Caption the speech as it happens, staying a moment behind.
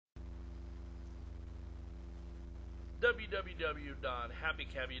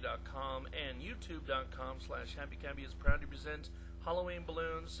www.happycabbie.com and youtube.com/happycabbie is proud to present Halloween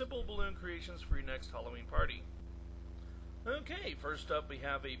balloons, simple balloon creations for your next Halloween party. Okay, first up we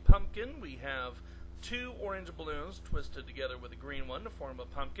have a pumpkin. We have two orange balloons twisted together with a green one to form a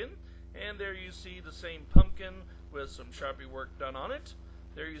pumpkin. And there you see the same pumpkin with some Sharpie work done on it.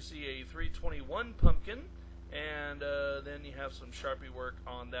 There you see a 321 pumpkin, and then you have some Sharpie work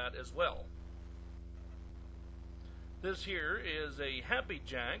on that as well. This here is a Happy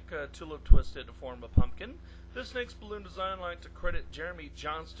Jack, tulip twisted to form a pumpkin. This next balloon design I'd like to credit Jeremy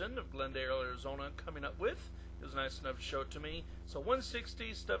Johnston of Glendale, Arizona, coming up with. He was nice enough to show it to me. So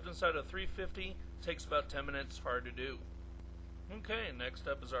 160 stuffed inside a 350, takes about 10 minutes, hard to do. Okay, next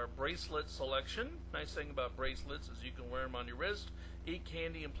up is our bracelet selection. Nice thing about bracelets is you can wear them on your wrist, eat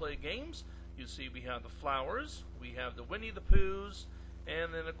candy, and play games. You see we have the flowers, we have the Winnie the Poohs,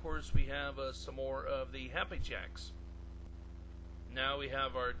 and then of course we have some more of the Happy Jacks. Now we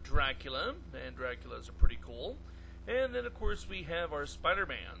have our Dracula, and Draculas are pretty cool. And then of course we have our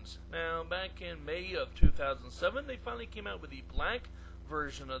Spider-Mans. Now back in May of 2007 they finally came out with the black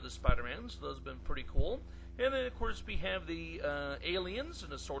version of the Spider-Mans. Those have been pretty cool. And then of course we have the aliens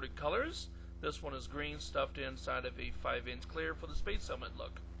in assorted colors. This one is green, stuffed inside of a 5-inch clear for the space helmet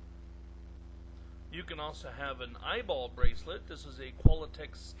look. You can also have an eyeball bracelet. This is a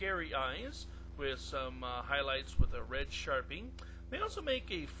Qualitex Scary Eyes with some highlights with a red Sharpie. They also make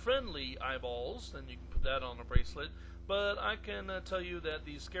a friendly eyeballs, and you can put that on a bracelet, but I can tell you that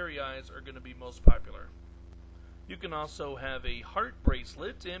the Scary Eyes are going to be most popular. You can also have a heart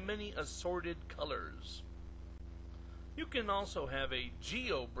bracelet in many assorted colors. You can also have a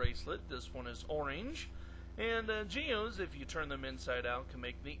Geo bracelet. This one is orange. And Geos, if you turn them inside out, can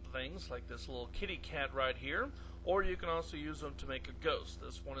make neat things like this little kitty cat right here. Or you can also use them to make a ghost.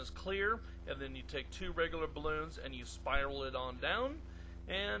 This one is clear, and then you take two regular balloons and you spiral it on down.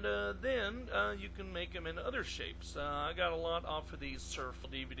 And then you can make them in other shapes. I got a lot off of these Surf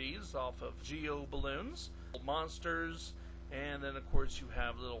DVDs off of Geo balloons, monsters, and then of course you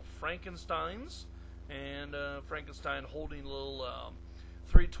have little Frankensteins. And Frankenstein holding a little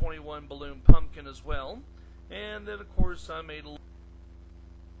 321 balloon pumpkin as well. And then of course I made a...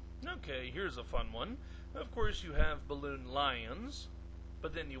 Okay, here's a fun one. Of course you have balloon lions,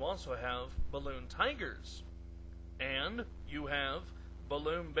 but then you also have balloon tigers. And you have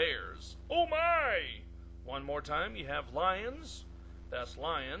balloon bears. Oh my! One more time, you have lions, that's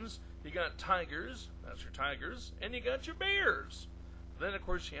lions. You got tigers, that's your tigers. And you got your bears. Then of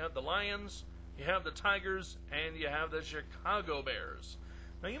course you have the lions, you have the tigers, and you have the Chicago Bears.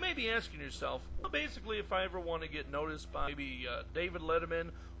 Now you may be asking yourself, well, basically if I ever want to get noticed by maybe David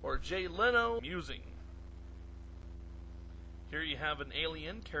Letterman or Jay Leno, amusing. Here you have an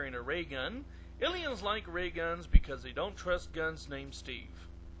alien carrying a ray gun. Aliens like ray guns because they don't trust guns named Steve.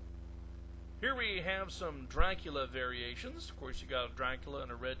 Here we have some Dracula variations. Of course you got a Dracula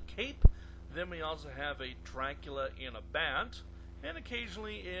in a red cape. Then we also have a Dracula in a bat. And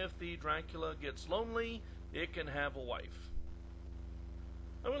occasionally, if the Dracula gets lonely, it can have a wife.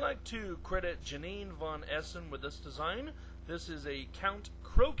 I would like to credit Janine Von Essen with this design. This is a Count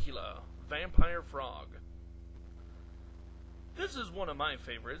Crocula vampire frog. This is one of my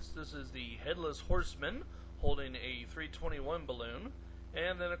favorites. This is the Headless Horseman holding a 321 balloon.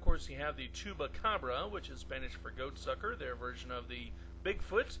 And then, of course, you have the Chupacabra, which is Spanish for goat sucker, their version of the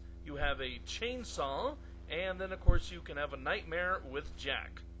Bigfoot. You have a chainsaw. And then, of course, you can have a Nightmare with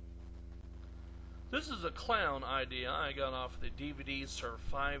Jack. This is a clown idea I got off the DVD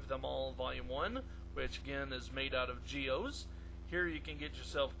Survive Them All Volume 1, which again is made out of Geos. Here you can get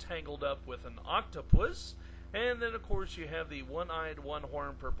yourself tangled up with an octopus. And then, of course, you have the one-eyed,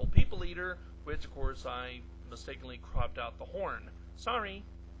 one-horned purple people eater, which, of course, I mistakenly cropped out the horn. Sorry.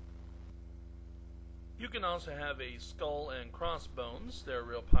 You can also have a skull and crossbones. They're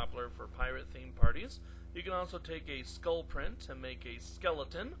real popular for pirate-themed parties. You can also take a skull print and make a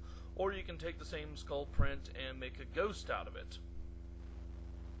skeleton, or you can take the same skull print and make a ghost out of it.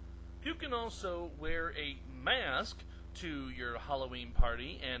 You can also wear a mask to your Halloween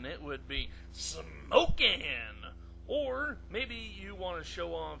party, and it would be smoking! Or maybe you want to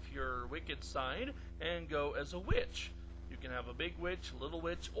show off your wicked side and go as a witch. You can have a big witch, a little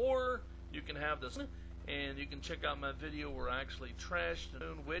witch, or you can have this, and you can check out my video where I actually trashed the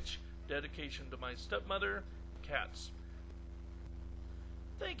moon witch, dedication to my stepmother, cats.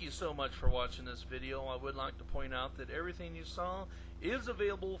 Thank you so much for watching this video. I would like to point out that everything you saw is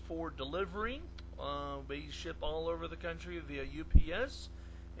available for delivery. We ship all over the country via UPS.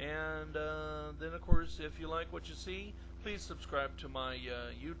 And then, of course, if you like what you see, please subscribe to my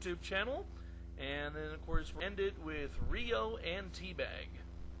YouTube channel. And then, of course, we ended with Rio and Teabag.